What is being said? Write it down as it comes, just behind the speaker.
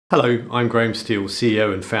Hello, I'm Graham Steele,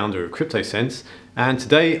 CEO and founder of Cryptosense, and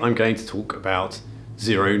today I'm going to talk about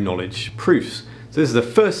zero-knowledge proofs. So this is the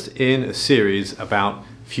first in a series about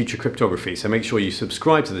future cryptography, so make sure you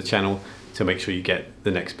subscribe to the channel to make sure you get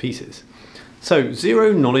the next pieces. So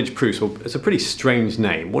zero-knowledge proofs, well, it's a pretty strange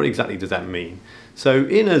name. What exactly does that mean? So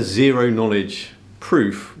in a zero-knowledge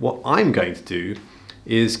proof, what I'm going to do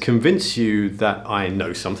is convince you that I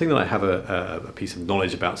know something, that I have a piece of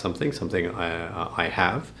knowledge about something I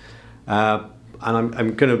have, and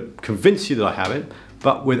I'm going to convince you that I have it,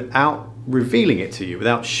 but without revealing it to you,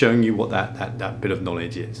 without showing you what that bit of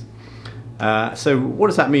knowledge is. So what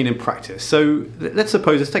does that mean in practice? So let's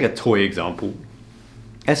take a toy example.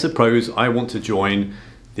 Let's suppose I want to join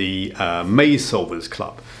the Maze Solvers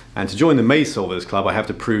Club, and to join the Maze Solvers Club I have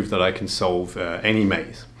to prove that I can solve any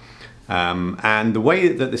maze. And the way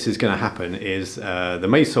that this is going to happen is the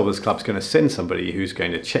Maze Solvers Club is going to send somebody who's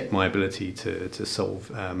going to check my ability to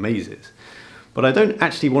solve mazes. But I don't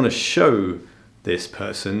actually want to show this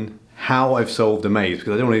person how I've solved a maze,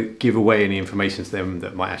 because I don't want to give away any information to them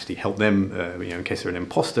that might actually help them, in case they're an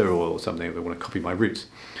imposter or something, if they want to copy my routes.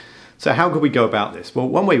 So how could we go about this? Well,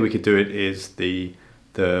 one way we could do it is the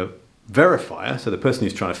verifier, so the person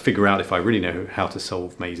who's trying to figure out if I really know how to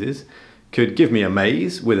solve mazes, could give me a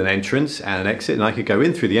maze with an entrance and an exit, and I could go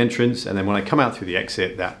in through the entrance, and then when I come out through the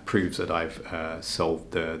exit, that proves that I've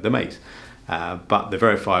solved the maze. But the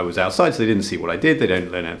verifier was outside, so they didn't see what I did, they don't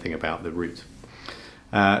learn anything about the route.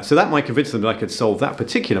 So that might convince them that I could solve that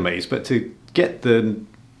particular maze, but to get the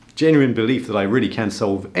genuine belief that I really can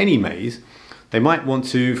solve any maze, they might want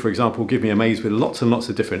to, for example, give me a maze with lots and lots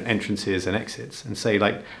of different entrances and exits, and say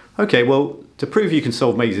like, okay, well, to prove you can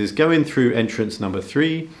solve mazes, go in through entrance number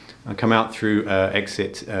 3, and come out through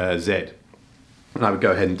exit Z. And I would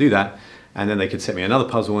go ahead and do that, and then they could set me another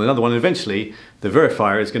puzzle and another one, and eventually the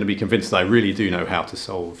verifier is going to be convinced that I really do know how to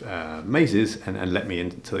solve mazes and let me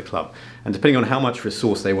into the club. And depending on how much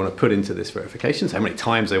resource they want to put into this verification, so how many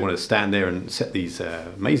times they want to stand there and set these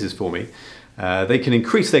mazes for me, they can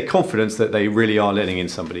increase their confidence that they really are letting in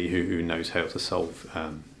somebody who knows how to solve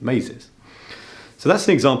mazes. So that's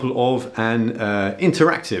an example of an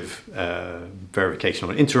interactive verification,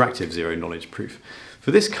 or an interactive zero-knowledge proof.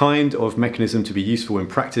 For this kind of mechanism to be useful in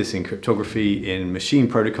practice in cryptography, in machine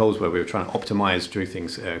protocols where we're trying to optimize, do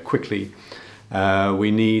things quickly,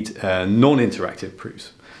 we need non-interactive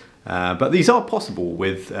proofs. But these are possible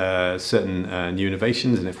with certain new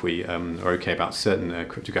innovations, and if we are okay about certain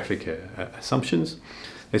cryptographic assumptions.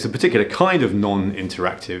 There's a particular kind of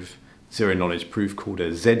non-interactive zero-knowledge proof called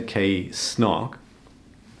a ZK Snark,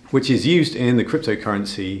 which is used in the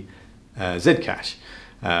cryptocurrency Zcash,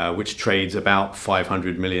 which trades about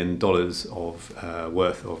 $500 million of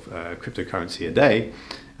worth of cryptocurrency a day,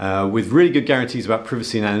 with really good guarantees about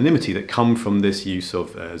privacy and anonymity that come from this use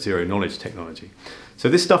of zero-knowledge technology. So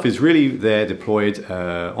this stuff is really there deployed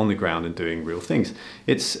on the ground and doing real things.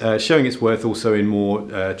 It's showing its worth also in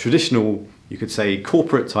more traditional, you could say,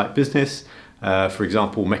 corporate type business. For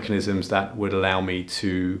example, mechanisms that would allow me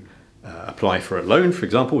to apply for a loan, for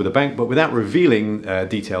example, with a bank, but without revealing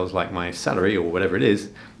details like my salary or whatever it is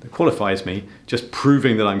that qualifies me, just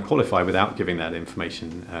proving that I'm qualified without giving that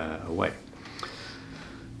information away.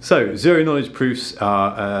 So zero-knowledge proofs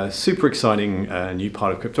are a super exciting new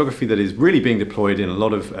part of cryptography that is really being deployed in a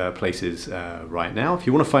lot of places right now. If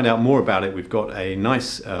you want to find out more about it, we've got a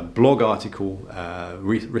nice blog article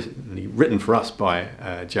written for us by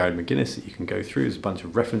Jared McGuinness that you can go through. There's a bunch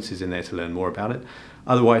of references in there to learn more about it.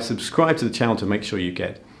 Otherwise, subscribe to the channel to make sure you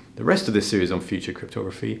get the rest of this series on future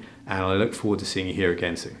cryptography, and I look forward to seeing you here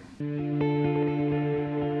again soon.